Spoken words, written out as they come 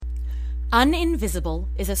Uninvisible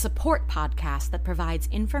is a support podcast that provides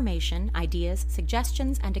information, ideas,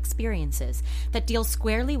 suggestions, and experiences that deal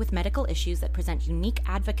squarely with medical issues that present unique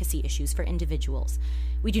advocacy issues for individuals.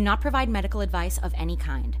 We do not provide medical advice of any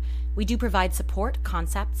kind. We do provide support,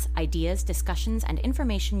 concepts, ideas, discussions, and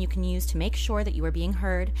information you can use to make sure that you are being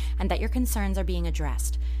heard and that your concerns are being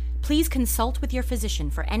addressed. Please consult with your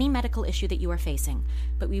physician for any medical issue that you are facing,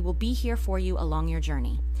 but we will be here for you along your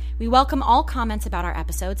journey. We welcome all comments about our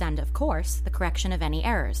episodes and, of course, the correction of any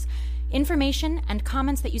errors. Information and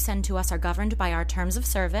comments that you send to us are governed by our terms of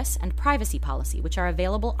service and privacy policy, which are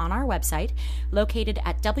available on our website, located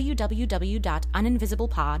at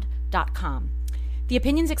www.uninvisiblepod.com. The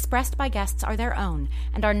opinions expressed by guests are their own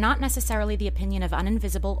and are not necessarily the opinion of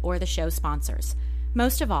Uninvisible or the show sponsors.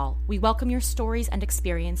 Most of all, we welcome your stories and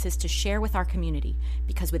experiences to share with our community,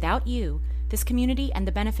 because without you, this community and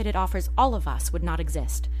the benefit it offers all of us would not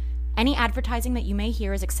exist. Any advertising that you may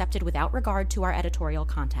hear is accepted without regard to our editorial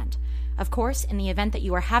content. Of course, in the event that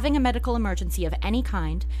you are having a medical emergency of any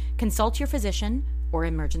kind, consult your physician or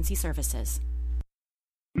emergency services.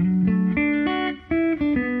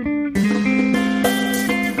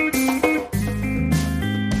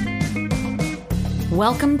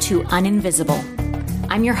 Welcome to Uninvisible.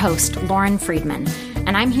 I'm your host, Lauren Friedman,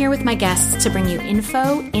 and I'm here with my guests to bring you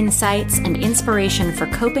info, insights, and inspiration for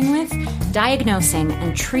coping with, diagnosing,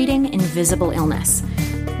 and treating invisible illness.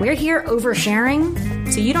 We're here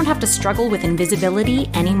oversharing, so you don't have to struggle with invisibility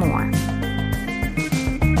anymore.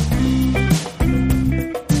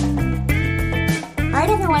 All right,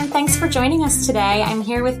 everyone, thanks for joining us today. I'm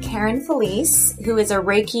here with Felice, who is a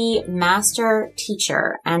Reiki Master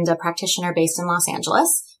Teacher and a practitioner based in Los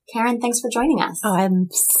Angeles. Karen, thanks for joining us. Oh, I'm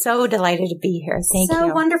so delighted to be here. Thank you. So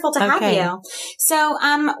wonderful to have you. So,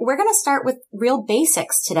 we're going to start with real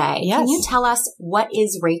basics today. Yes. Can you tell us what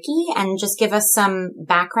is Reiki and just give us some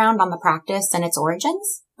background on the practice and its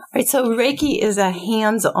origins? All right. So Reiki is a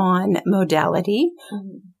hands-on modality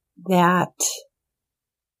that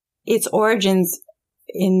its origins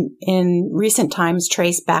in recent times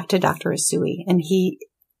trace back to Dr. Usui, and he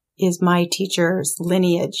is my teacher's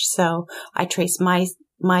lineage. So I trace my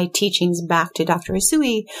teachings back to Dr.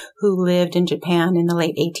 Usui, who lived in Japan in the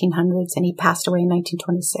late 1800s, and he passed away in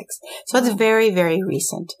 1926. So it's very, very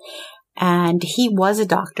recent. And he was a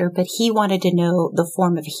doctor, but he wanted to know the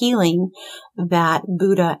form of healing that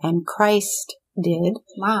Buddha and Christ did.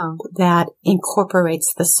 Wow. That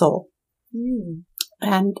incorporates the soul.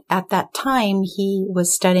 And at that time, he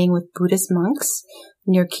was studying with Buddhist monks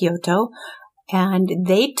near Kyoto, and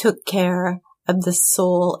they took care of the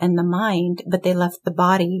soul and the mind, but they left the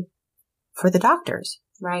body for the doctors.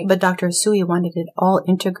 Right. But Dr. Usui wanted it all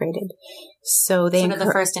integrated. So they sort of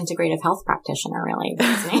the first integrative health practitioner, really.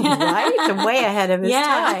 Right? Way ahead of his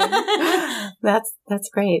time. That's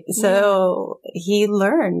great. So he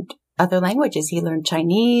learned other languages. He learned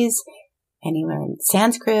Chinese, and he learned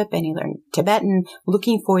Sanskrit, and he learned Tibetan,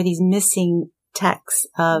 looking for these missing texts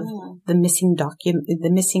of the missing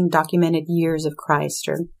documented years of Christ.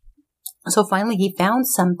 So finally he found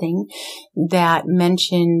something that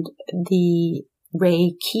mentioned the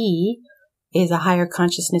Reiki is a higher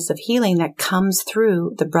consciousness of healing that comes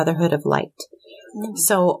through the brotherhood of light.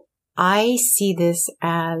 So I see this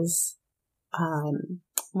as,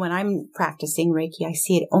 when I'm practicing Reiki, I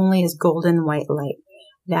see it only as golden white light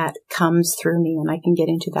that comes through me. And I can get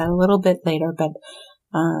into that a little bit later, but,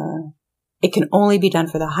 it can only be done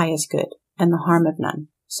for the highest good and the harm of none.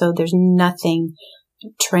 So there's nothing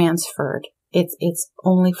transferred. It's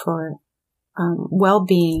only for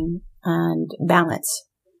well-being and balance.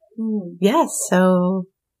 Yes, so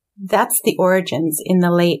that's the origins in the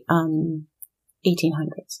late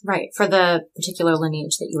 1800s. Right, for the particular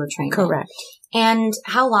lineage that you were trained Correct. in. And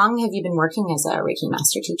how long have you been working as a Reiki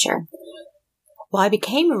Master Teacher? Well, I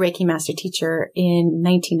became a Reiki Master Teacher in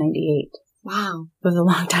 1998. Wow. It was a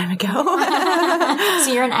long time ago.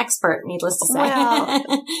 So you're an expert, needless to say. Well,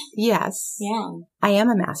 yes. Yeah. I am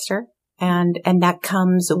a master, and that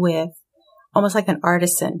comes with almost like an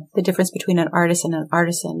artisan. The difference between an artist and an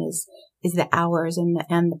artisan is the hours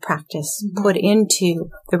and the practice put into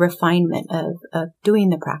the refinement of doing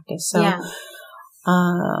the practice. So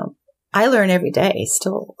I learn every day,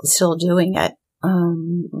 still doing it.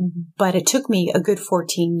 But it took me a good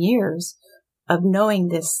 14 years of knowing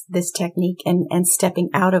this technique and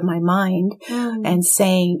stepping out of my mind and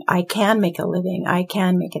saying, I can make a living. I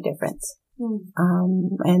can make a difference.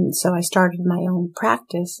 And so I started my own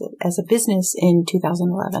practice as a business in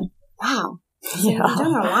 2011. Wow. So you've been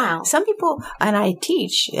doing it a while. Some people, and I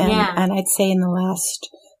teach, and I'd say in the last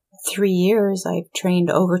 3 years, I've trained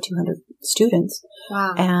over 200 students.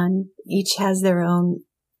 Wow. And each has their own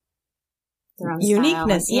their own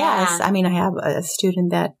uniqueness. Style. Yes. I mean, I have a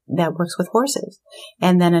student that works with horses,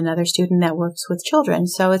 and then another student that works with children.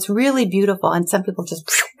 So it's really beautiful. And some people just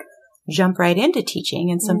jump right into teaching,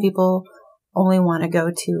 and some people only want to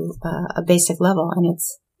go to a basic level. And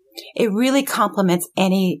it really complements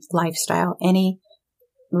any lifestyle, any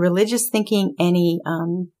religious thinking, any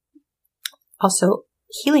also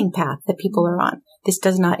healing path that people are on. This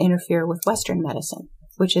does not interfere with Western medicine,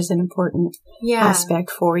 which is an important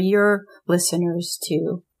aspect for your listeners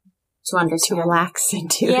to understand, to relax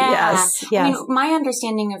into. Yes. I mean, my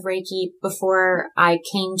understanding of Reiki before I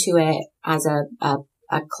came to it as a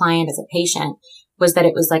client, as a patient, was that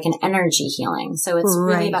it was like an energy healing. So it's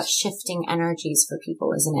really about shifting energies for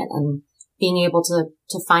people, isn't it? And being able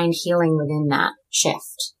to find healing within that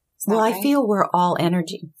shift. Well, right? I feel we're all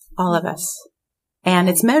energy, all of us. And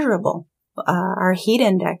it's measurable. Our heat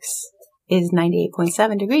index is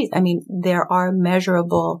 98.7 degrees. I mean, there are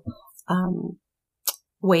measurable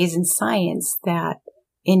ways in science that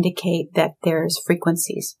indicate that there's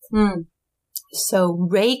frequencies. So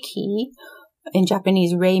Reiki, in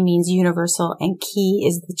Japanese, Rei means universal, and Ki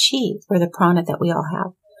is the chi, or the prana that we all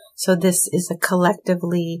have. So this is a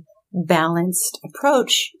collectively balanced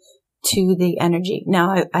approach to the energy.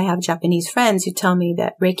 Now, I have Japanese friends who tell me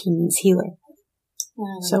that Reiki means healer.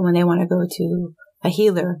 So when they want to go to a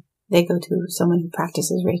healer, they go to someone who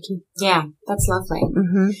practices Reiki. Yeah, that's lovely.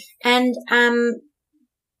 And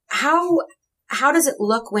how does it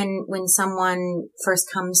look when someone first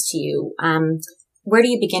comes to you? Where do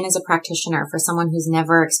you begin as a practitioner for someone who's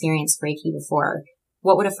never experienced Reiki before?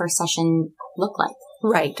 What would a first session look like?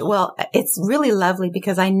 Right. Well, it's really lovely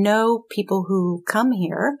because I know people who come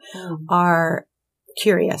here are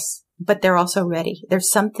curious, but they're also ready.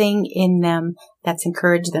 There's something in them that's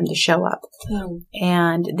encouraged them to show up.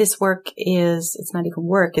 And this work it's not even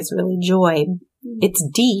work, it's really joy. It's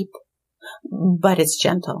deep, but it's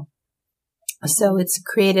gentle. So it's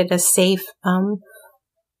created a safe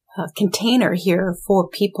container here for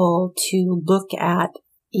people to look at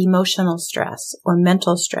emotional stress or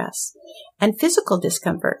mental stress and physical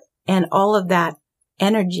discomfort. And all of that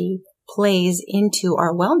energy plays into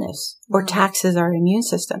our wellness or taxes our immune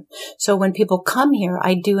system. So when people come here,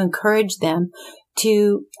 I do encourage them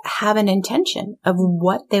to have an intention of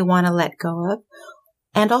what they want to let go of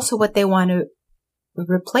and also what they want to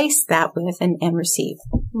replace that with and receive.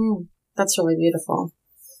 That's really beautiful.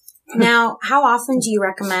 Now, how often do you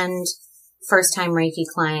recommend first-time Reiki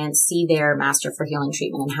clients see their Master for Healing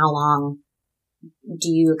treatment, and how long do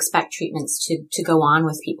you expect treatments to go on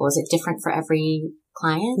with people? Is it different for every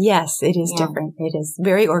client? Yes, it is different. It is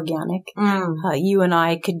very organic. You and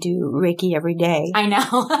I could do Reiki every day. I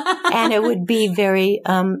know. And it would be very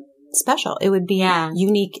special. It would be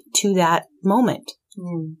unique to that moment,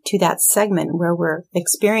 to that segment where we're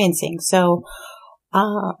experiencing. So,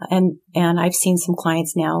 and I've seen some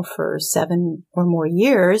clients now for 7 or more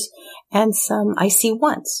years, and some I see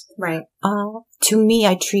once. Right. To me,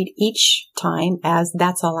 I treat each time as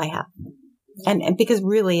that's all I have. And because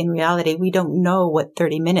really in reality, we don't know what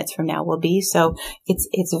 30 minutes from now will be. So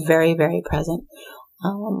it's very, very present.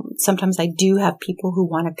 Sometimes I do have people who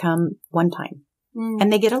want to come one time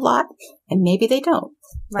and they get a lot and maybe they don't.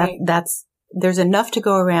 Right. There's enough to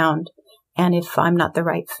go around. And if I'm not the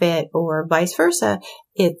right fit or vice versa,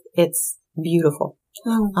 it's beautiful.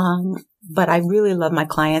 But I really love my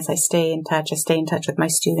clients. I stay in touch. I stay in touch with my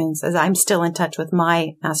students as I'm still in touch with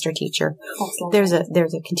my master teacher. There's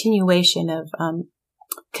a continuation of,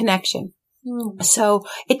 connection. So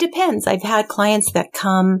it depends. I've had clients that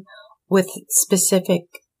come with specific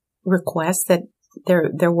requests that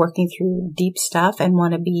they're working through deep stuff and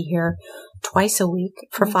want to be here twice a week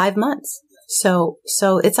for 5 months. So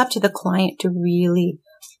it's up to the client to really,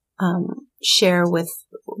 share with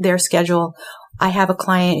their schedule. I have a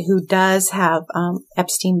client who does have,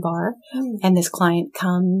 Epstein-Barr, and this client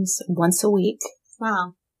comes once a week.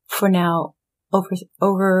 Wow. For now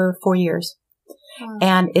over 4 years. Wow.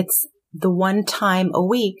 And it's the one time a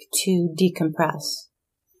week to decompress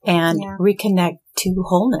and reconnect to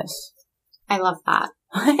wholeness. I love that.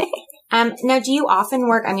 Now, do you often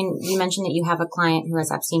work, I mean, you mentioned that you have a client who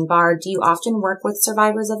has Epstein-Barr. Do you often work with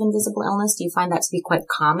survivors of invisible illness? Do you find that to be quite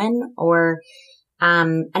common? Or,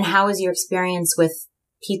 and how is your experience with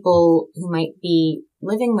people who might be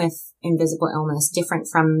living with invisible illness different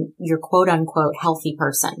from your quote unquote healthy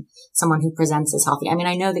person, someone who presents as healthy? I mean,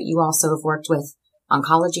 I know that you also have worked with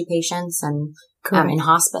oncology patients and in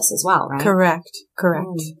hospice as well, right? Correct.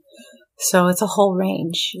 So it's a whole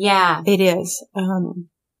range. Yeah. It is.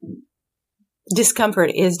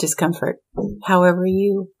 Discomfort is discomfort. However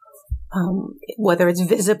whether it's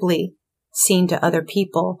visibly seen to other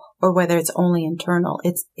people or whether it's only internal.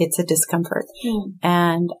 It's a discomfort.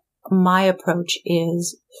 And my approach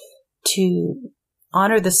is to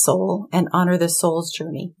honor the soul and honor the soul's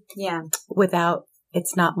journey. Yeah.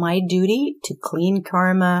 It's not my duty to clean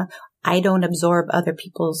karma. I don't absorb other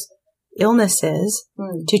people's illnesses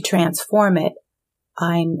to transform it.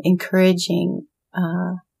 I'm encouraging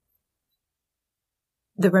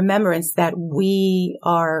the remembrance that we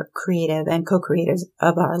are creative and co-creators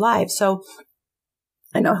of our lives. So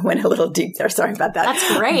I know I went a little deep there. Sorry about that.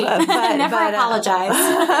 That's great. Never apologize.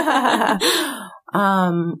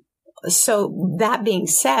 So that being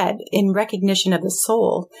said, in recognition of the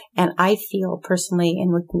soul, and I feel personally,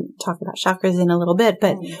 and we can talk about chakras in a little bit,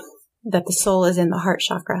 but that the soul is in the heart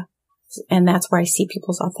chakra. And that's where I see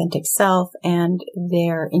people's authentic self and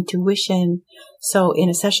their intuition. So in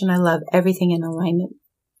a session, I love everything in alignment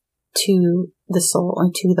to the soul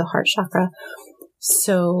and to the heart chakra.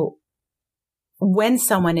 So when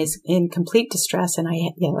someone is in complete distress, and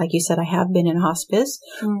like you said, I have been in hospice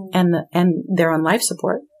and they're on life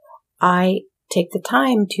support, I take the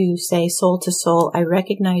time to say soul to soul, I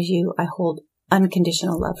recognize you. I hold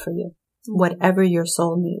unconditional love for you. Whatever your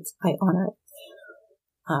soul needs, I honor it.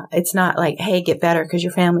 It's not like, hey, get better because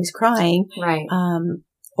your family's crying. Right.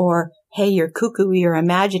 Or, hey, you're cuckoo, you're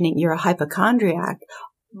imagining, you're a hypochondriac.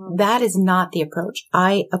 That is not the approach.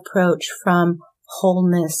 I approach from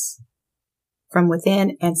wholeness from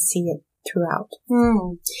within and see it throughout.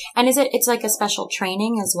 And it's like a special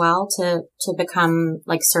training as well to become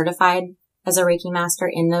like certified as a Reiki master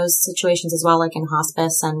in those situations as well, like in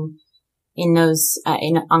hospice and in those,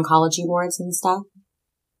 in oncology wards and stuff?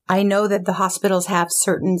 I know that the hospitals have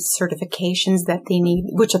certain certifications that they need,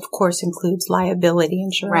 which of course includes liability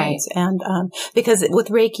insurance. Right. And, because with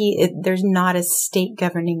Reiki, there's not a state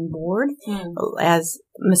governing board as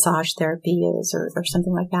massage therapy is or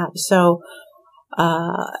something like that. So,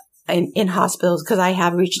 in hospitals, because I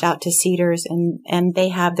have reached out to Cedars and they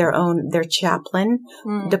have their chaplain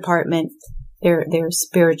department, their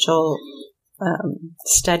spiritual,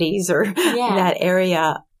 studies or that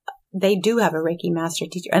area. They do have a Reiki Master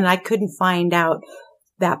Teacher, and I couldn't find out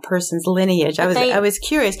that person's lineage. I was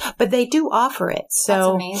curious, but they do offer it.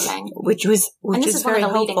 So that's amazing. Which is one of the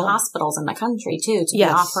leading hospitals in the country too, to be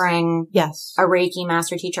offering a Reiki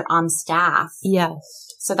Master Teacher on staff. Yes.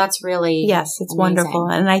 So that's really it's amazing. Wonderful,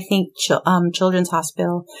 and I think Children's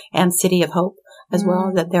Hospital and City of Hope as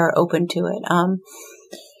well, that they're open to it.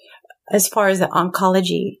 As far as the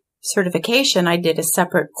oncology certification, I did a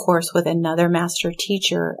separate course with another master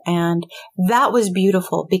teacher, and that was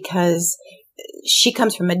beautiful because she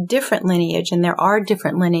comes from a different lineage, and there are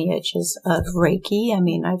different lineages of Reiki. I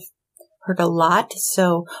mean, I've heard a lot,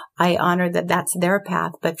 so I honor that that's their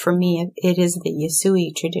path, but for me, it is the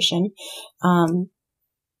Usui tradition.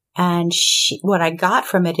 And what I got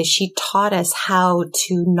from it is she taught us how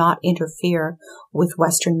to not interfere with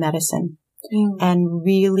Western medicine and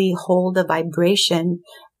really hold a vibration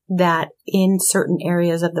that in certain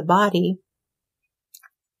areas of the body,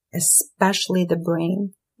 especially the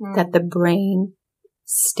brain, that the brain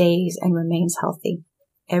stays and remains healthy.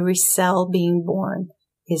 Every cell being born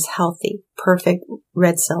is healthy, perfect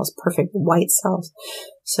red cells, perfect white cells.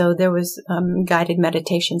 So there was guided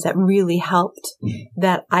meditations that really helped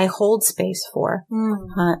that I hold space for.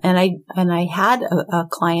 And I had a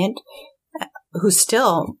client who's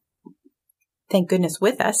still, thank goodness,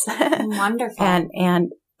 with us. Wonderful.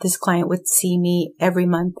 And this client would see me every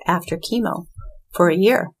month after chemo for a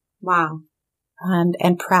year. Wow.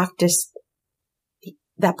 And practiced.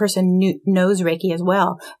 That person knows Reiki as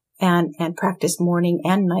well and practiced morning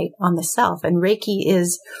and night on the self. And Reiki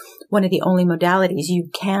is one of the only modalities you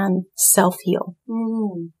can self-heal.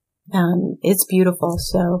 It's beautiful.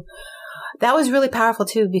 So that was really powerful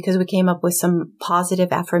too, because we came up with some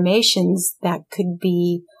positive affirmations that could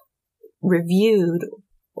be reviewed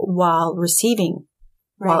while receiving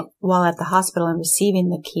while at the hospital and receiving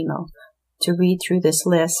the chemo, to read through this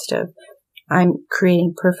list of, I'm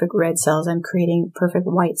creating perfect red cells, I'm creating perfect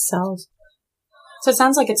white cells. So it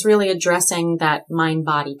sounds like it's really addressing that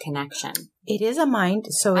mind-body connection. It is a mind,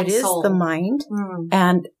 so and it is soul. the mind,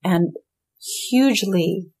 and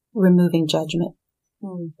hugely removing judgment.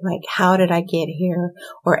 Like, how did I get here?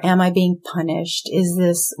 Or am I being punished?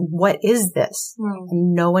 What is this?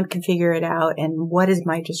 And no one can figure it out. And what is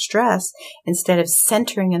my distress? Instead of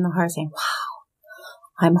centering in the heart saying,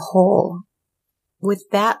 wow, I'm whole. With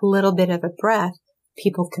that little bit of a breath,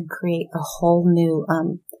 people can create a whole new,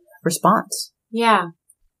 response. Yeah.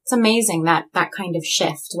 It's amazing that kind of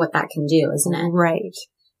shift, what that can do, isn't it? Right.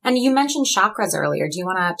 And you mentioned chakras earlier. Do you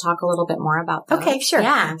want to talk a little bit more about those? Okay, sure.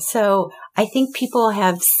 Yeah. So I think people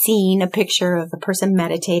have seen a picture of a person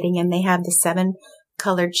meditating, and they have the 7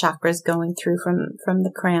 colored chakras going through from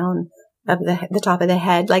the crown of the top of the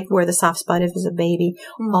head, like where the soft spot is a baby,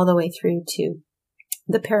 all the way through to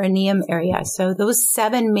the perineum area. So those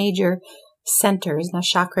 7 major centers. Now,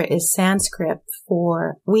 chakra is Sanskrit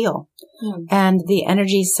for wheel, and the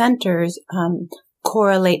energy centers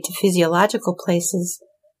correlate to physiological places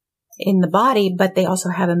in the body, but they also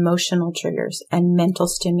have emotional triggers and mental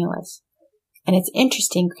stimulus. And it's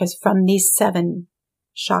interesting because from these 7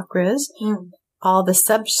 chakras, all the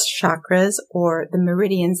sub-chakras or the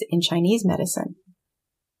meridians in Chinese medicine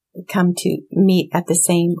come to meet at those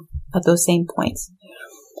same points.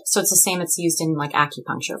 So it's the same it's used in like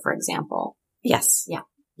acupuncture, for example. Yes. Yeah.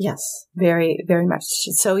 Yes. Very, very much.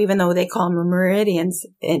 So even though they call them meridians,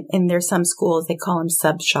 in there's some schools, they call them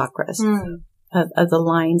sub-chakras. Of the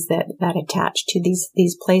lines that attach to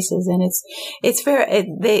these places. And it's fair.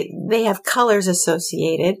 They have colors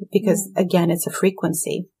associated because again, it's a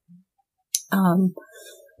frequency. And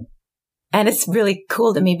it's really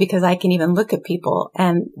cool to me because I can even look at people,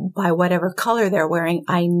 and by whatever color they're wearing,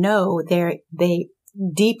 I know they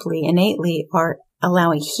deeply, innately are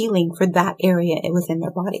allowing healing for that area within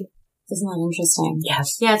their body. Isn't that interesting?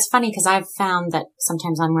 Yes. Yeah, it's funny because I've found that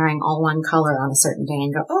sometimes I'm wearing all one color on a certain day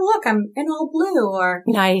and go, oh, look, I'm in all blue, or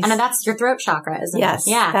nice. And that's your throat chakra, isn't it? Yes.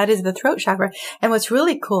 Yeah. That is the throat chakra. And what's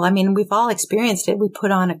really cool, I mean, we've all experienced it. We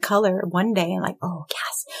put on a color one day and like, oh,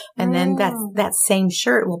 yes. And then that same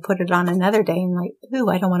shirt, we'll put it on another day and like, ooh,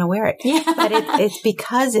 I don't want to wear it. Yeah. But it's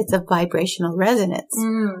because it's a vibrational resonance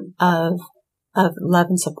of love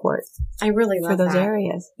and support. I really love for those that.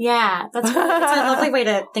 areas. Yeah, that's a lovely way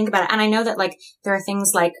to think about it. And I know that like there are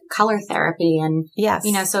things like color therapy and yes,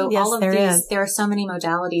 so all of these, there are so many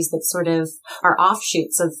modalities that sort of are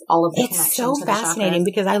offshoots of all of the connections. It's so fascinating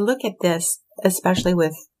because I look at this, especially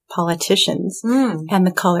with politicians and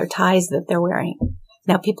the color ties that they're wearing.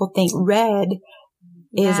 Now people think red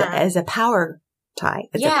is a power tie.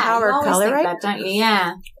 It's a power color, right? That, don't you?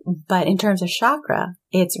 Yeah. But in terms of chakra,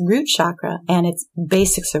 it's root chakra and it's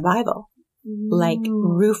basic survival, like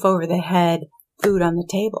roof over the head, food on the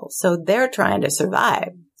table. So they're trying to survive.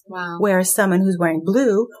 Wow. Whereas someone who's wearing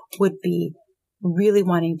blue would be really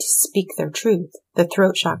wanting to speak their truth, the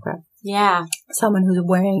throat chakra. Yeah. Someone who's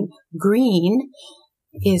wearing green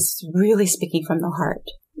is really speaking from the heart.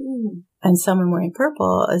 And someone wearing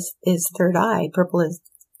purple is third eye. Purple is,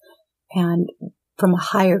 and from a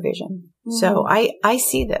higher vision. So I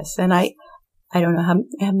see this, and I don't know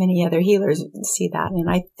how many other healers see that, and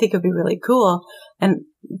I think it'd be really cool and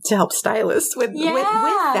to help stylists with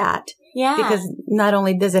that. Yeah. Because not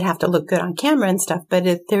only does it have to look good on camera and stuff, but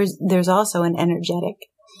there's also an energetic.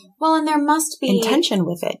 Well, and there must be intention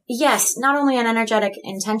with it. Yes, not only an energetic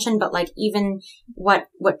intention, but like even what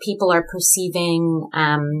people are perceiving,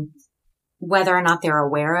 whether or not they're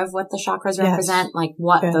aware of what the chakras represent, like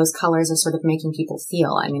what those colors are sort of making people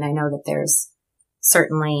feel. I mean, I know that there's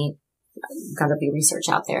certainly got to be research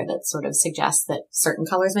out there that sort of suggests that certain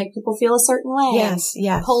colors make people feel a certain way. Yes,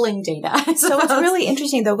 yes. Polling data. So what's really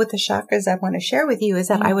interesting though with the chakras I want to share with you is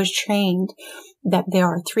that I was trained that there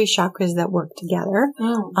are 3 chakras that work together.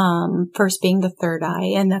 First being the third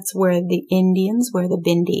eye, and that's where the Indians wear the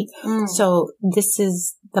bindi. So this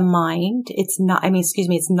is the mind. It's not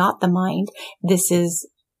the mind. This is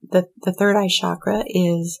the third eye chakra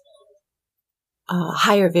is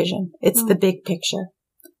higher vision. It's the big picture.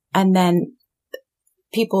 And then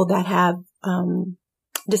people that have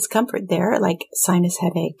discomfort there, like sinus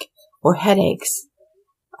headache or headaches,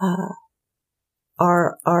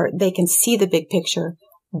 they can see the big picture.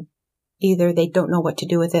 Either they don't know what to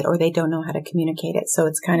do with it or they don't know how to communicate it. So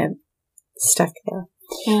it's kind of stuck there.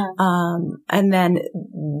 Yeah. And then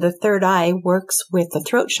the third eye works with the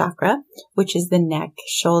throat chakra, which is the neck,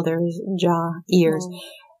 shoulders, jaw, ears.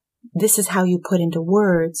 This is how you put into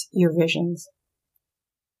words your visions.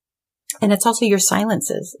 And it's also your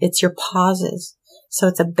silences. It's your pauses. So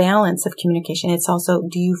it's a balance of communication. It's also,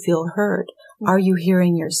 do you feel heard? Are you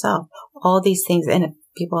hearing yourself? All these things. And if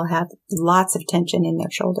people have lots of tension in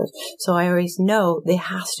their shoulders. So I always know it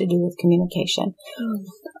has to do with communication.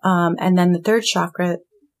 And then the third chakra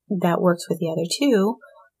that works with the other 2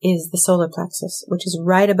 is the solar plexus, which is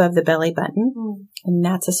right above the belly button. And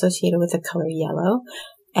that's associated with the color yellow.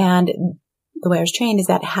 And the way I was trained is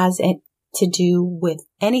that has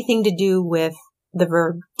anything to do with the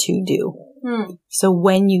verb to do. So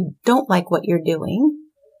when you don't like what you're doing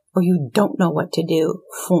or you don't know what to do,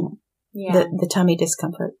 the tummy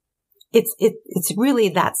discomfort. It's really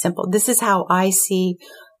that simple. This is how I see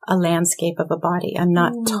a landscape of a body. I'm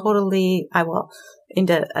not totally,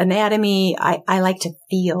 into anatomy. I like to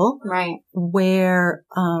feel. Right. Where,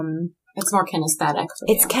 it's more kinesthetic.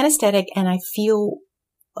 It's kinesthetic, and I feel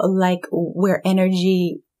like where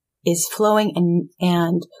energy is flowing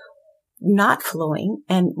and not flowing.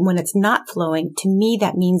 And when it's not flowing, to me,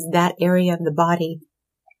 that means that area of the body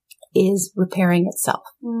is repairing itself.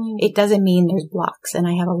 It doesn't mean there's blocks. And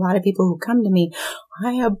I have a lot of people who come to me,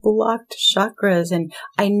 I have blocked chakras. And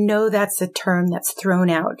I know that's a term that's thrown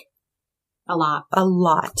out a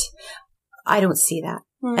lot. I don't see that.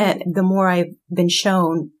 And the more I've been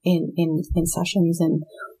shown in sessions,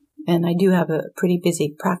 and I do have a pretty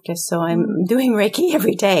busy practice, so I'm doing Reiki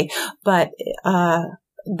every day, but,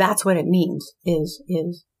 that's what it means is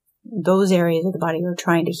those areas of the body are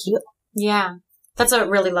trying to heal. Yeah. That's a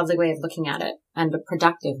really lovely way of looking at it, and a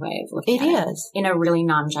productive way of looking at it. It is. In a really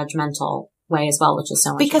non-judgmental way as well, which is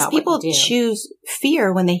so much because about people what you do. Choose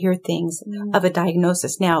fear when they hear things of a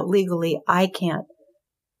diagnosis. Now, legally, I can't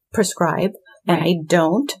prescribe, and I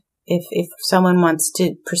don't. If someone wants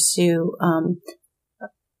to pursue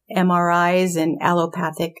MRIs and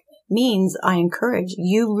allopathic means, I encourage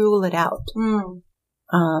you rule it out.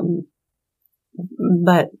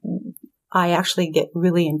 But I actually get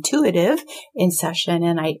really intuitive in session,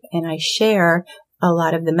 and I share a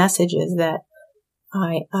lot of the messages that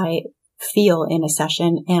I feel in a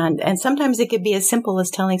session, and sometimes it could be as simple as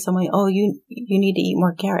telling someone, "Oh, you need to eat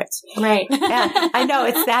more carrots." Right. And I know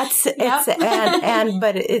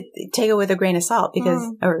but take it with a grain of salt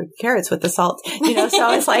or carrots with the salt,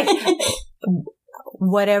 So it's like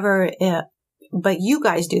whatever. But you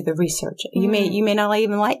guys do the research. You may not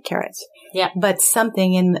even like carrots. Yeah. But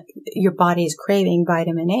something in your body is craving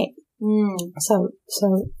vitamin A. So,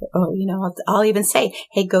 I'll even say,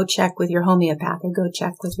 hey, go check with your homeopath, or go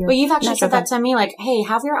check with your. Well, you've actually said that to me, like, hey,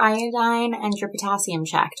 have your iodine and your potassium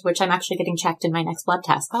checked, which I'm actually getting checked in my next blood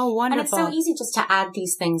test. Oh, wonderful. And it's so easy just to add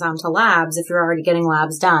these things onto labs if you're already getting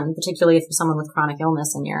labs done, particularly if you're someone with chronic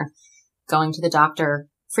illness and you're going to the doctor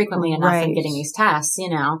frequently enough and getting these tests,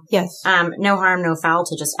 Yes. No harm, no foul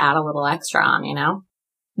to just add a little extra on,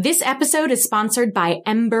 This episode is sponsored by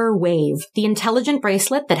Ember Wave, the intelligent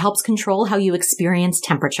bracelet that helps control how you experience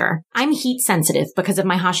temperature. I'm heat sensitive because of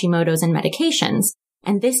my Hashimoto's and medications,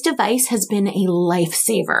 and this device has been a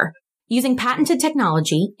lifesaver. Using patented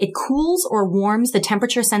technology, it cools or warms the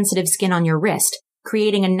temperature-sensitive skin on your wrist,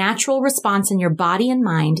 creating a natural response in your body and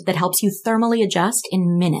mind that helps you thermally adjust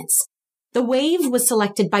in minutes. The Wave was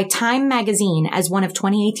selected by Time magazine as one of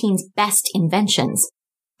 2018's best inventions.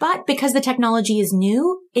 But because the technology is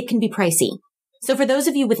new, it can be pricey. So for those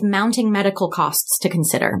of you with mounting medical costs to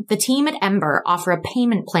consider, the team at Ember offer a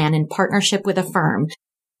payment plan in partnership with a firm.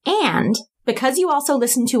 And because you also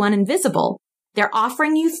listen to Uninvisible, they're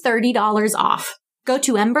offering you $30 off. Go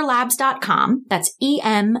to emberlabs.com, that's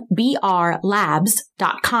EMBR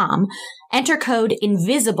labs.com, enter code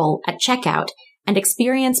INVISIBLE at checkout, and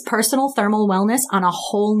experience personal thermal wellness on a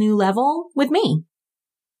whole new level with me.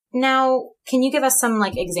 Now, can you give us some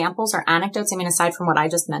examples or anecdotes? I mean, aside from what I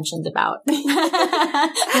just mentioned about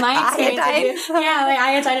my experience, like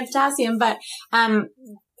iodine and potassium, but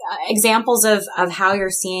examples of how you're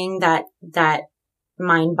seeing that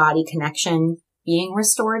mind-body connection being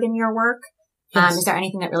restored in your work. Yes. Is there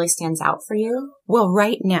anything that really stands out for you? Well,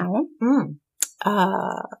 right now,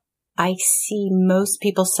 I see most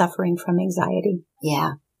people suffering from anxiety.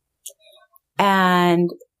 Yeah. And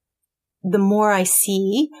the more I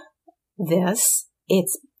see this,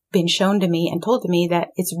 it's been shown to me and told to me that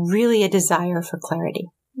it's really a desire for clarity,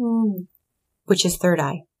 which is third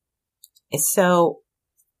eye. So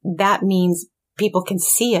that means people can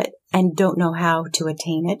see it and don't know how to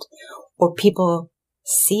attain it, or people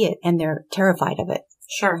see it and they're terrified of it.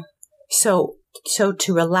 Sure. So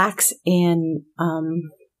to relax in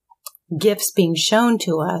gifts being shown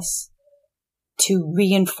to us to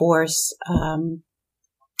reinforce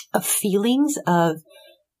of feelings of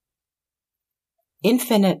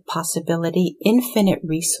infinite possibility, infinite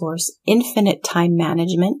resource, infinite time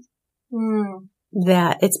management,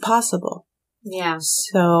 that it's possible. Yeah.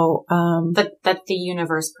 So, that the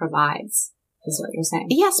universe provides is what you're saying.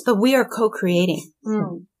 Yes, but we are co-creating.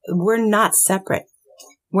 We're not separate.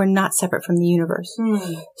 We're not separate from the universe.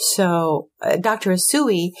 So, Dr.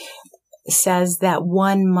 Usui says that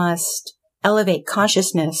one must elevate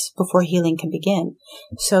consciousness before healing can begin.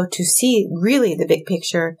 So to see really the big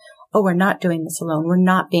picture, we're not doing this alone. We're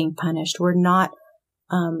not being punished. We're not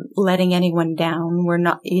letting anyone down. We're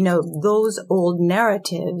not, those old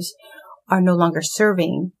narratives are no longer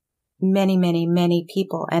serving many, many, many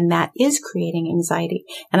people. And that is creating anxiety.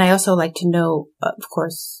 And I also like to know, of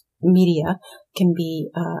course, media can be,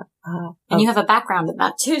 and you have a background in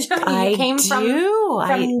that too, don't you? You came from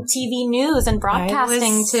TV news and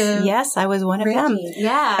broadcasting to. Yes, I was one of them.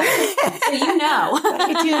 Yeah. So you know.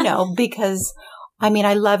 I do know because, I mean,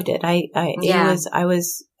 I loved it. I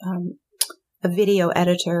was a video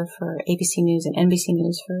editor for ABC News and NBC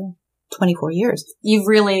News for 24 years. You've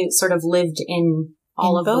really sort of lived in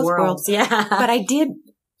all of both the worlds. Yeah. But I did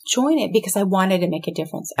join it because I wanted to make a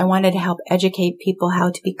difference. I wanted to help educate people how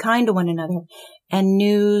to be kind to one another. And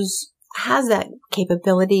news has that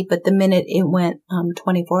capability, but the minute it went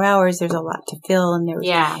 24 hours, there's a lot to fill. And there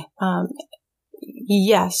was,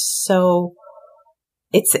 yes. So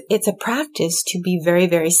it's a practice to be very,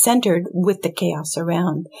 very centered with the chaos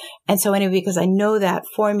around. And so anyway, because I know that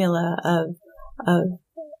formula of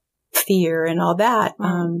fear and all that,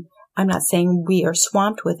 I'm not saying we are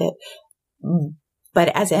swamped with it, but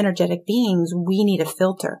as energetic beings, we need a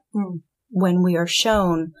filter when we are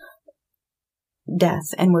shown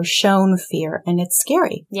death and we're shown fear, and it's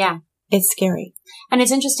scary. Yeah. It's scary. And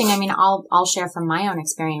it's interesting. I mean, I'll share from my own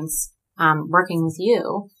experience, working with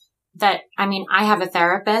you that, I mean, I have a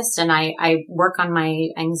therapist and I work on my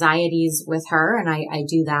anxieties with her, and I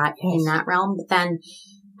do that in that realm. But then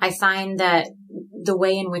I find that the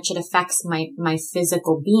way in which it affects my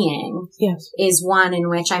physical being is one in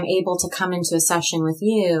which I'm able to come into a session with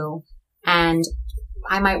you, and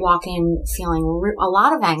I might walk in feeling a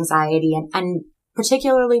lot of anxiety and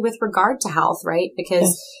particularly with regard to health, right?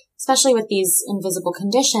 Because especially with these invisible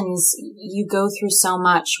conditions, you go through so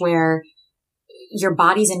much where your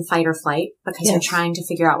body's in fight or flight because you're trying to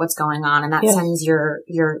figure out what's going on, and that sends your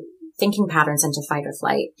thinking patterns into fight or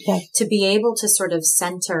flight. To be able to sort of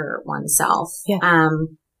center oneself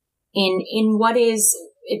in what is,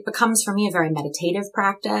 it becomes for me a very meditative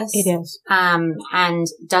practice. It is. And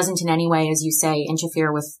doesn't in any way, as you say,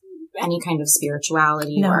 interfere with any kind of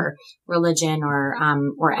spirituality or religion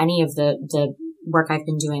or any of the work I've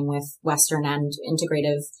been doing with Western and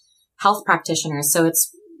integrative health practitioners. So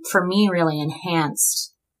it's for me really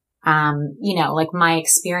enhanced, like my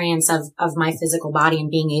experience of my physical body and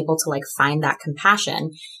being able to like find that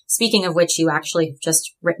compassion. Speaking of which, you actually have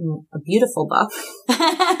just written a beautiful book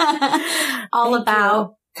all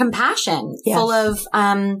about compassion, full of,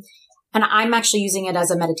 and I'm actually using it as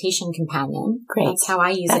a meditation companion. Great. That's how I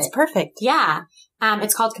use it. That's perfect. Yeah.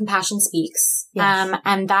 It's called Compassion Speaks. Yes.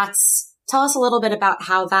 And tell us a little bit about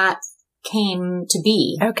how that came to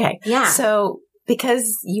be. Okay. Yeah. So,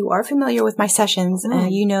 because you are familiar with my sessions,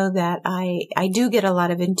 you know that I do get a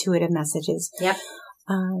lot of intuitive messages. Yep.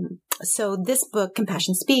 So this book,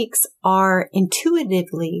 Compassion Speaks, are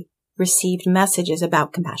intuitively received messages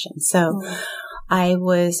about compassion. So I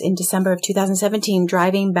was in December of 2017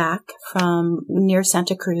 driving back from near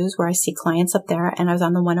Santa Cruz, where I see clients up there, and I was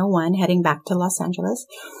on the 101 heading back to Los Angeles,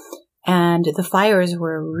 and the fires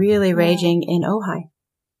were really raging in Ojai.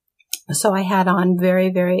 So I had on very,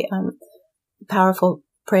 very powerful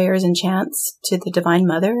prayers and chants to the Divine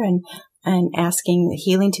Mother, and asking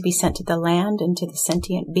healing to be sent to the land and to the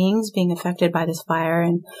sentient beings being affected by this fire.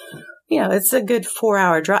 And it's a good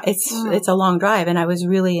 4-hour drive. It's a long drive. And I was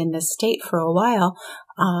really in this state for a while.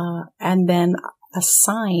 And then a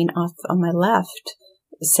sign off on my left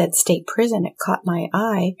said state prison. It caught my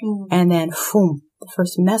eye. And then, boom, the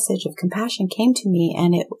first message of compassion came to me,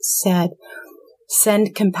 and it said,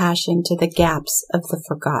 send compassion to the gaps of the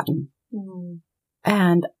forgotten.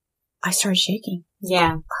 And I started shaking.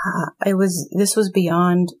 Yeah. This was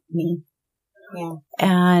beyond me. Yeah.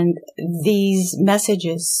 And these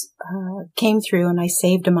messages came through, and I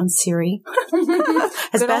saved them on Siri.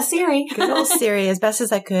 Good old Siri. Good old Siri, as best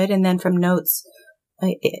as I could. And then from notes,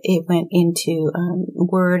 it went into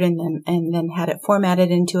Word, and then had it formatted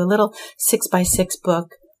into a little 6x6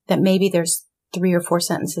 book that maybe there's 3 or 4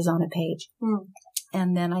 sentences on a page.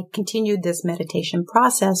 And then I continued this meditation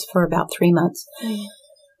process for about 3 months.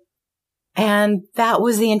 And that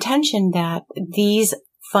was the intention, that these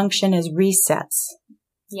function as resets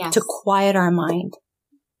to quiet our mind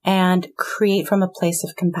and create from a place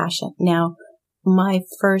of compassion. Now, my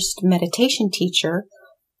first meditation teacher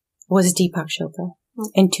was Deepak Chopra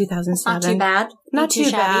in 2007. Not too bad. Not too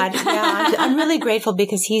bad. Yeah, I'm really grateful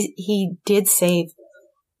because he did save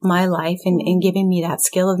my life in giving me that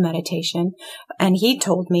skill of meditation. And he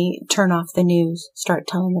told me, turn off the news, start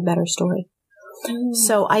telling a better story.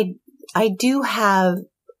 So I do have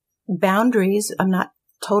boundaries. I'm not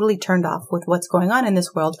totally turned off with what's going on in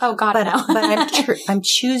this world. Oh God, no. But I'm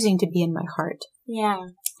choosing to be in my heart. Yeah.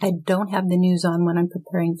 I don't have the news on when I'm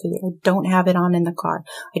preparing food. I don't have it on in the car.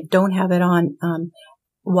 I don't have it on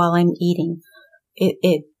while I'm eating.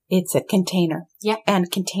 It's a container. Yeah.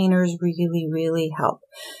 And containers really, really help.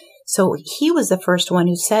 So he was the first one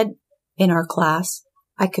who said in our class,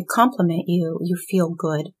 I could compliment you, you feel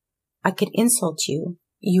good. I could insult you,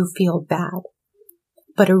 you feel bad.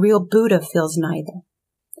 But a real Buddha feels neither.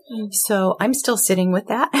 So I'm still sitting with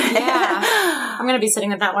that. Yeah. I'm going to be sitting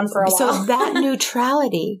with that one for a while. So that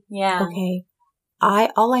neutrality. Yeah. Okay.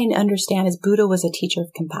 All I understand is Buddha was a teacher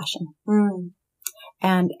of compassion.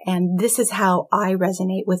 And this is how I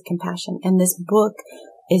resonate with compassion. And this book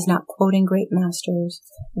is not quoting great masters.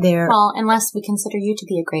 Well, unless we consider you to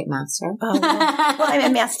be a great master. Well, I'm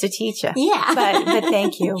a master teacher. Yeah. But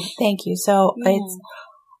thank you. Thank you. So it's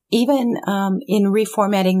even, in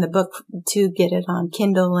reformatting the book to get it on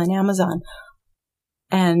Kindle and Amazon,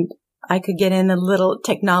 and I could get in a little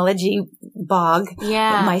technology bog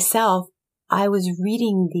myself. I was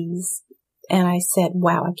reading these and I said,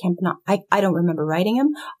 wow, I don't remember writing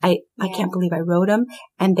them. I can't believe I wrote them,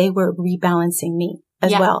 and they were rebalancing me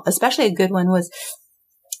as well. Especially a good one was,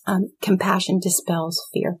 compassion dispels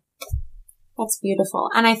fear. That's beautiful.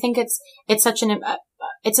 And I think it's such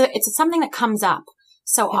it's something that comes up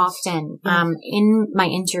so often, in my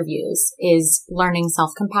interviews is learning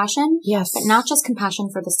self-compassion. Yes. But not just compassion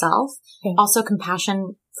for the self, also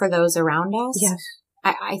compassion for those around us. Yes.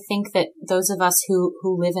 I think that those of us who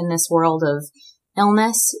live in this world of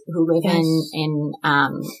illness, who live in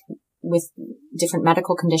with different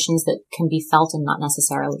medical conditions that can be felt and not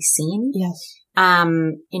necessarily seen. Yes.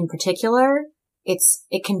 In particular,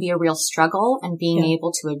 it can be a real struggle, and being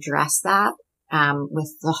able to address that,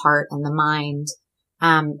 with the heart and the mind,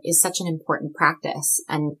 is such an important practice.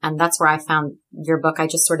 And that's where I found your book. I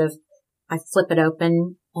just I flip it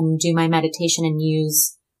open and do my meditation and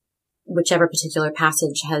use whichever particular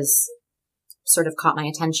passage has sort of caught my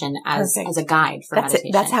attention as a guide for meditation.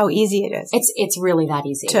 That's how easy it is. It's really that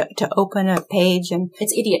easy. To open a page, and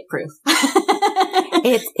it's idiot proof.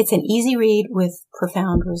 It's an easy read with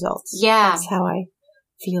profound results. Yeah. That's how I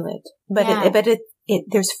feel it. But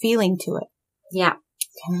there's feeling to it. Yeah.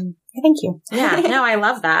 Thank you. Yeah. No, I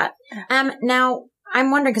love that. Now I'm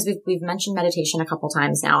wondering, because we've mentioned meditation a couple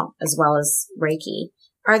times now, as well as Reiki.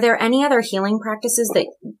 Are there any other healing practices that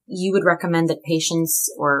you would recommend that patients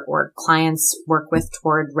or clients work with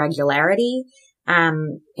toward regularity,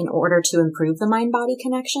 in order to improve the mind-body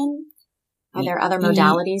connection? Are there other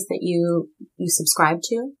modalities that you subscribe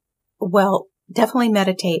to? Well, definitely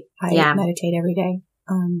meditate. I meditate every day,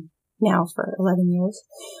 now for 11 years.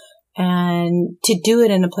 And to do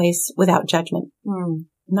it in a place without judgment.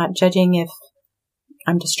 Not judging if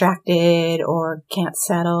I'm distracted or can't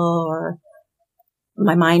settle or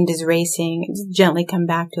my mind is racing. Just gently come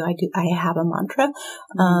back to, I have a mantra.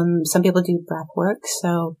 Some people do breath work.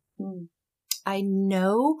 So I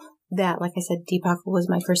know that, like I said, Deepak was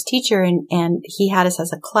my first teacher, and he had us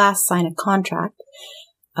as a class sign a contract,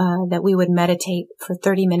 that we would meditate for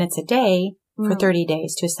 30 minutes a day for 30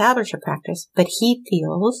 days to establish a practice. But he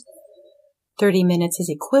feels 30 minutes is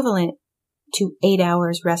equivalent to 8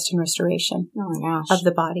 hours rest and restoration of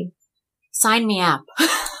the body. Sign me up.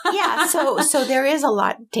 Yeah. So there is a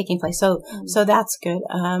lot taking place. So that's good.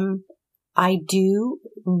 I do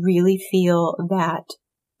really feel that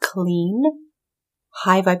clean,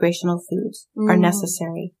 high vibrational foods are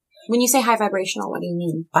necessary. When you say high vibrational, what do you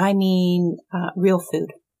mean? I mean, real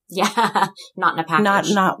food. Yeah. Not in a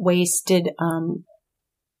package. Not wasted,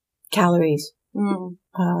 calories.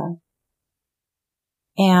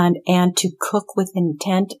 And to cook with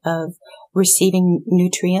intent of receiving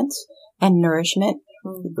nutrients and nourishment.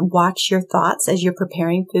 Watch your thoughts as you're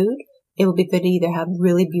preparing food. It would be good to either have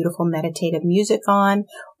really beautiful meditative music on,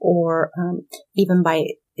 or even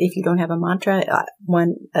if you don't have a mantra,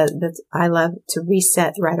 one that I love to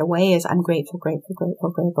reset right away is I'm grateful, grateful,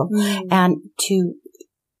 grateful, grateful. And to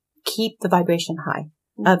keep the vibration high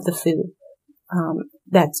of the food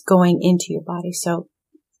that's going into your body. So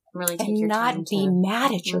really take your time not be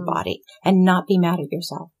mad at your body and not be mad at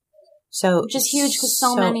yourself. So, which is huge, because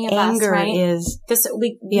so many of us, right?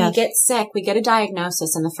 We get sick, we get a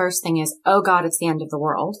diagnosis, and the first thing is, oh God, it's the end of the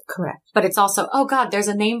world. Correct. But it's also, oh God, there's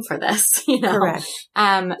a name for this, Correct.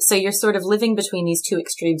 So you're sort of living between these two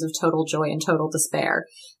extremes of total joy and total despair.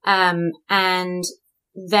 And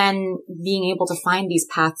then being able to find these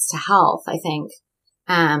paths to health, I think,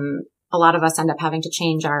 a lot of us end up having to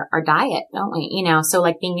change our diet, don't we? So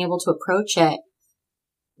like being able to approach it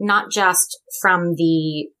not just from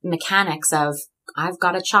the mechanics of I've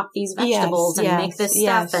got to chop these vegetables and make this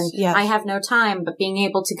stuff and I have no time, but being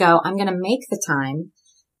able to go, I'm going to make the time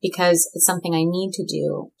because it's something I need to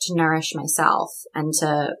do to nourish myself and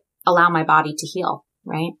to allow my body to heal,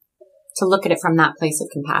 right? To look at it from that place of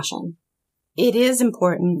compassion. It is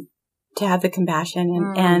important to have the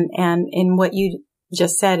compassion and in what you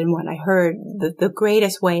just said and what I heard, the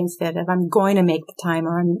greatest way, instead of I'm going to make the time,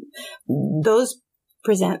 or those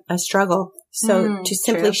present a struggle. So to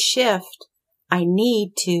simply shift, I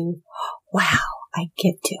need to, wow, I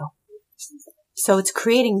get to. So it's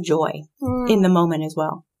creating joy in the moment as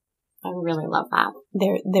well. I really love that.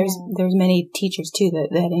 There's many teachers too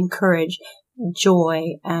that encourage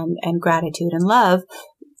joy and gratitude and love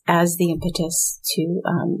as the impetus to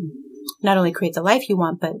not only create the life you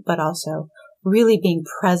want, but also really being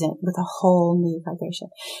present with a whole new vibration.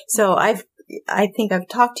 So I think I've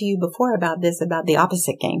talked to you before about the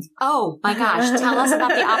opposite game. Oh my gosh, tell us about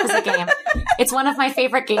the opposite game. It's one of my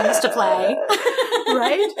favorite games to play.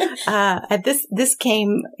 Right? This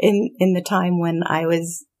came in the time when I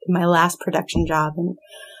was in my last production job and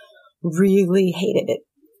really hated it.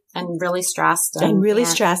 And really stressed.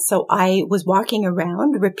 Stressed. So I was walking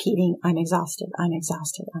around repeating, I'm exhausted, I'm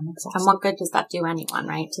exhausted, I'm exhausted. And what good does that do anyone,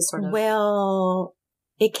 right? To sort of. Well,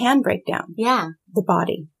 it can break down. Yeah. The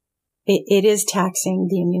body. It is taxing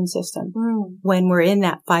the immune system when we're in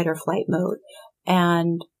that fight or flight mode.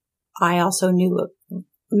 And I also knew a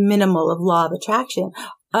minimal of law of attraction.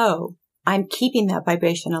 Oh, I'm keeping that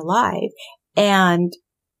vibration alive. And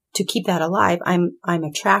to keep that alive, I'm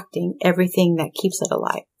attracting everything that keeps it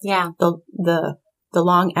alive. Yeah. The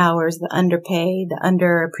long hours, the underpay, the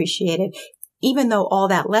underappreciated, even though all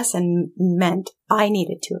that lesson meant I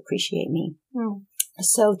needed to appreciate me.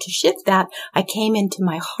 So to shift that, I came into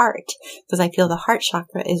my heart, because I feel the heart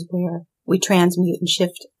chakra is where we transmute and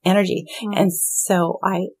shift energy. And so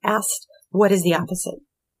I asked, what is the opposite?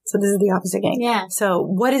 So this is the opposite game. Yeah. So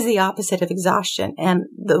what is the opposite of exhaustion? And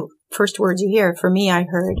the first words you hear, for me, I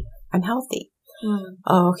heard, I'm healthy.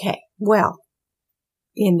 Okay. Well,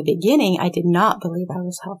 in the beginning, I did not believe I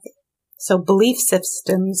was healthy. So belief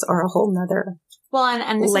systems are a whole nother Well,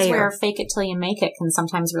 and this layer. is where fake it till you make it can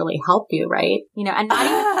sometimes really help you, right? You know, and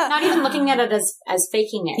not even looking at it as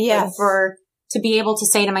faking it. Yes. But to be able to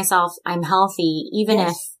say to myself, I'm healthy, even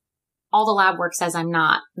if all the lab work says I'm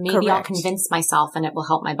not. Maybe I'll convince myself and it will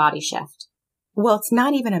help my body shift. Well, it's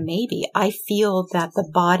not even a maybe. I feel that the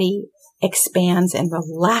body expands and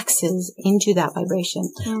relaxes into that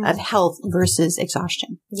vibration of health versus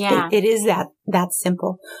exhaustion. Yeah. It is that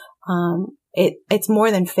simple. It's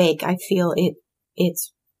more than fake. I feel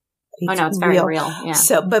it's oh no, it's very real. Yeah.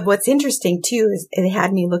 So, but what's interesting too is it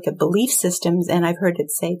had me look at belief systems, and I've heard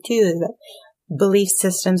it say too that belief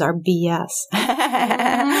systems are BS.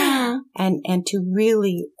 And to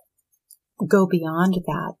really go beyond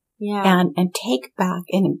that. Yeah. And take back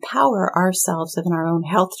and empower ourselves in our own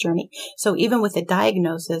health journey. So even with a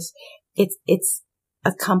diagnosis, it's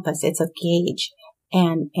a compass, it's a gauge,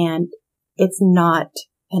 and it's not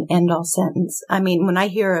an end all sentence. I mean, when I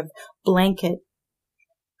hear of blanket,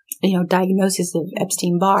 diagnosis of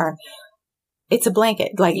Epstein-Barr, it's a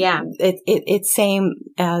blanket. Like, it's same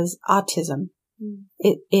as autism.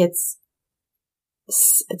 It's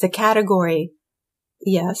a category.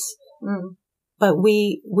 Yes. But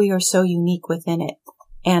we are so unique within it.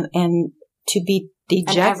 And to be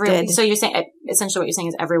dejected. So you're saying, essentially what you're saying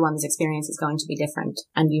is everyone's experience is going to be different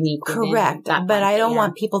and unique. Correct. But I don't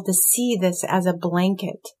want people to see this as a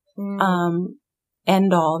blanket,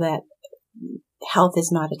 end all, that health is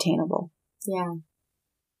not attainable. Yeah.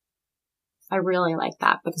 I really like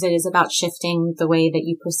that, because it is about shifting the way that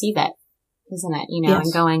you perceive it, isn't it?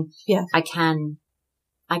 And going, I can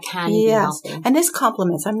be healthy. And this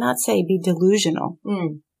compliments, I'm not saying be delusional.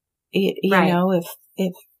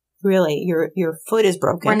 If really your foot is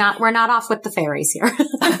broken. We're not off with the fairies here.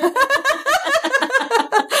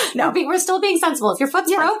 No, we're still being sensible. If your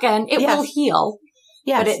foot's broken, it will heal.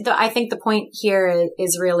 Yes. But I think the point here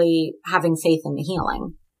is really having faith in the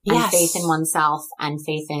healing. And faith in oneself, and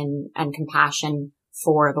faith in and compassion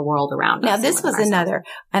for the world around us. Now, this was another,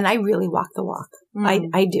 and I really walk the walk.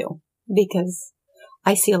 I do, because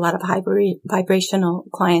I see a lot of vibrational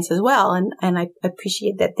clients as well, and I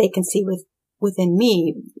appreciate that they can see within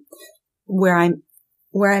me where I'm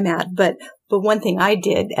at. But one thing I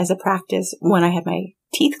did as a practice when I had my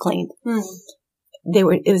teeth cleaned, it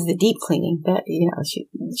was the deep cleaning that,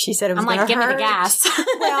 she said it was going to hurt. I'm like, give me the gas.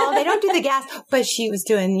 Well, they don't do the gas, but she was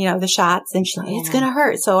doing, the shots, and she's like, it's going to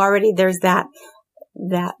hurt. So already there's that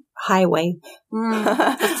highway.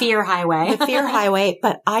 The fear highway. The fear highway.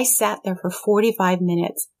 But I sat there for 45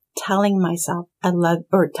 minutes telling myself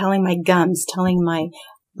telling my gums, telling my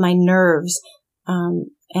nerves,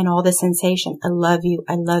 and all the sensation. I love you.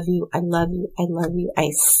 I love you. I love you. I love you.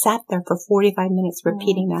 I sat there for 45 minutes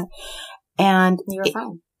repeating that. And you were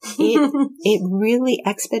fine. it really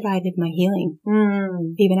expedited my healing,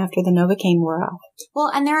 even after the Novocaine wore off.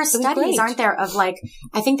 Well, and there are studies, aren't there, of like,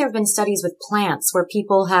 I think there have been studies with plants where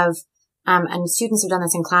people have, and students have done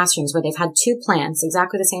this in classrooms where they've had two plants,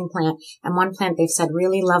 exactly the same plant, and one plant they've said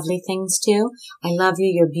really lovely things to. I love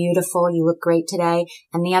you. You're beautiful. You look great today.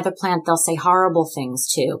 And the other plant they'll say horrible things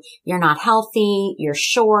to. You're not healthy. You're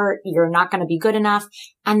short. You're not going to be good enough.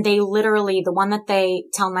 And they literally, the one that they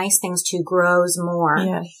tell nice things to grows more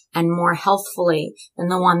and more healthfully than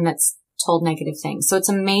the one that's told negative things. So it's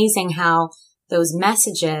amazing how those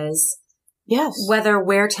messages, whether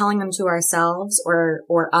we're telling them to ourselves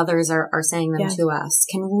or others are saying them to us,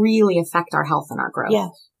 can really affect our health and our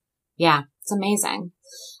growth. Yeah, it's amazing.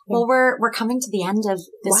 Well, we're coming to the end of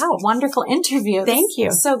this wonderful interview. Thank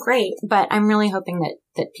you. So great. But I'm really hoping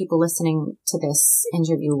that people listening to this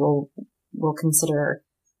interview will consider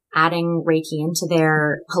adding Reiki into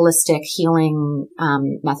their holistic healing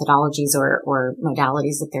methodologies or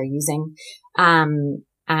modalities that they're using,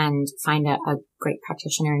 and find a great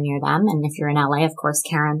practitioner near them. And if you're in LA, of course,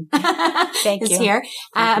 Karen is here.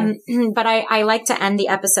 But I like to end the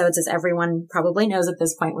episodes, as everyone probably knows at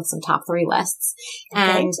this point, with some top 3 lists.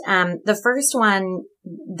 Okay. And the first one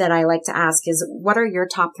that I like to ask is, what are your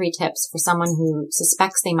top 3 tips for someone who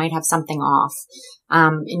suspects they might have something off,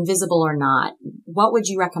 invisible or not? What would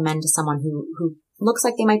you recommend to someone who looks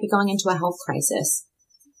like they might be going into a health crisis,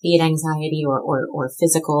 be it anxiety or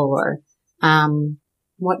physical or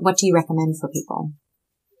what do you recommend for people?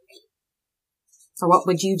 Or what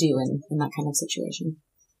would you do in that kind of situation?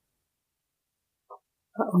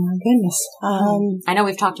 Oh my goodness. I know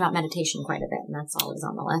we've talked about meditation quite a bit, and that's always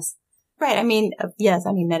on the list. Right. I mean, yes,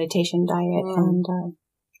 meditation, diet,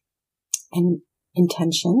 and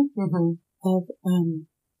intention of,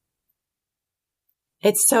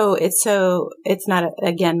 it's not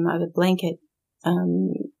a blanket,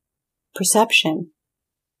 perception.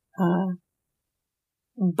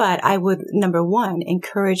 But I would, number one,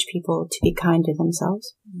 encourage people to be kind to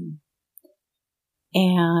themselves.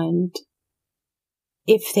 And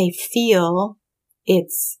if they feel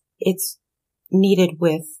it's needed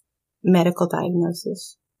with medical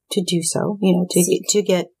diagnosis, to do so, to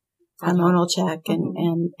get hormonal check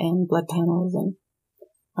and blood panels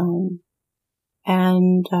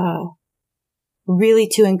and really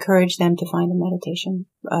to encourage them to find a meditation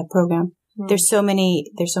program. There's so many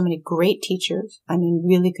great teachers.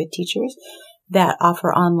 Really good teachers that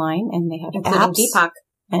offer online, and they have including apps.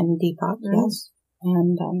 Deepak, yes.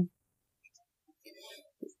 And,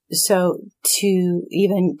 so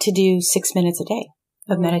to do 6 minutes a day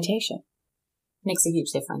of meditation makes a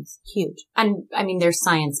huge difference. Huge. And there's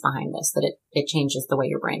science behind this, that it changes the way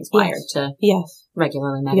your brain's wired to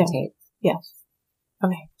regularly meditate. Yes.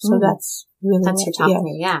 Okay. So that's your top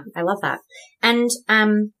 3. Yeah. I love that. And,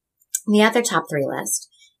 the other top 3 list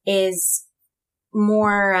is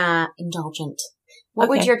more indulgent. What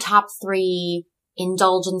would your top 3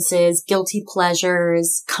 indulgences, guilty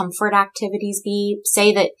pleasures, comfort activities be?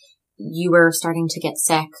 Say that you were starting to get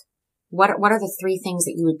sick. What are the 3 things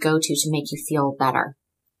that you would go to make you feel better?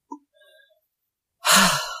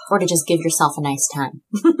 Or to just give yourself a nice time?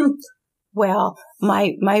 Well,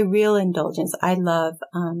 my real indulgence, I love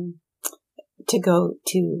to go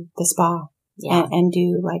to the spa. And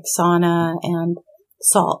do like sauna and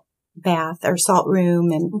salt bath or salt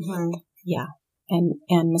room and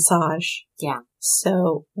and massage. Yeah.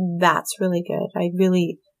 So that's really good.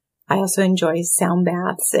 I also enjoy sound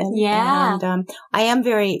baths and I am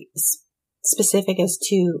very specific as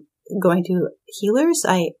to going to healers.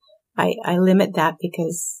 I limit that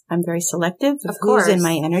because I'm very selective of who's in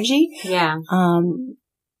my energy. Yeah.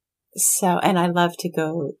 So, and I love to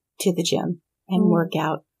go to the gym and work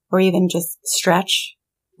out. Or even just stretch.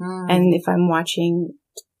 And if I'm watching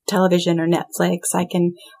television or Netflix, I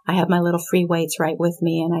have my little free weights right with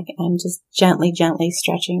me, and I'm just gently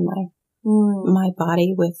stretching my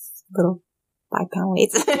body with little 5-pound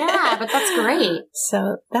weights. Yeah, but that's great.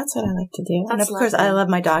 So that's what I like to do. And of course, I love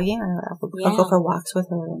my doggie. I'll go for walks with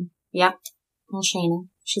her. Yep. Well, Shana,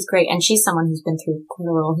 she's great. And she's someone who's been through quite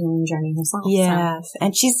a little healing journey herself. Yes. So.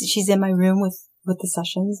 And she's in my room with the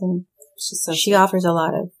sessions, and she offers a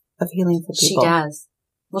lot of healing for people. She does.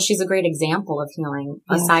 Well, she's a great example of healing,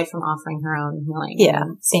 aside from offering her own healing. Yeah.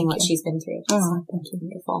 Seeing what she's been through. Thank you.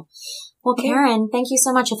 Wonderful. Well, Karen, thank you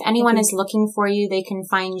so much. If anyone is looking for you, they can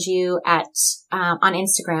find you at, on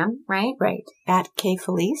Instagram, right? Right. At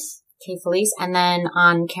Felice. Felice. And then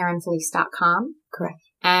on KarenFelice.com. Correct.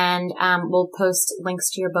 And we'll post links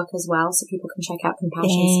to your book as well so people can check out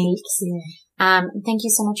Compassion Speaks. Thank you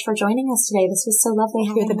so much for joining us today. This was so lovely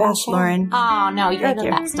having you. You're the best, Lauren. Oh, no, you're the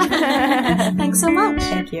best. Thanks so much.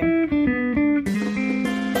 Thank you.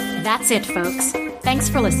 That's it, folks. Thanks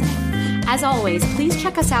for listening. As always, please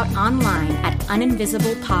check us out online at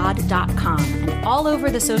uninvisiblepod.com and all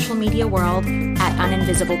over the social media world at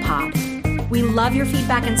uninvisiblepod. We love your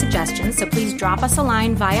feedback and suggestions, so please drop us a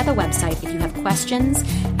line via the website if you have questions,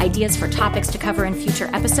 ideas for topics to cover in future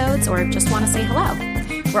episodes, or just want to say hello.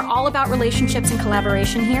 We're all about relationships and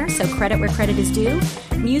collaboration here, so credit where credit is due.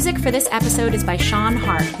 Music for this episode is by Sean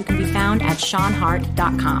Hart, who can be found at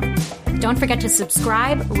seanhart.com. Don't forget to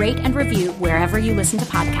subscribe, rate, and review wherever you listen to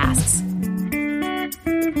podcasts.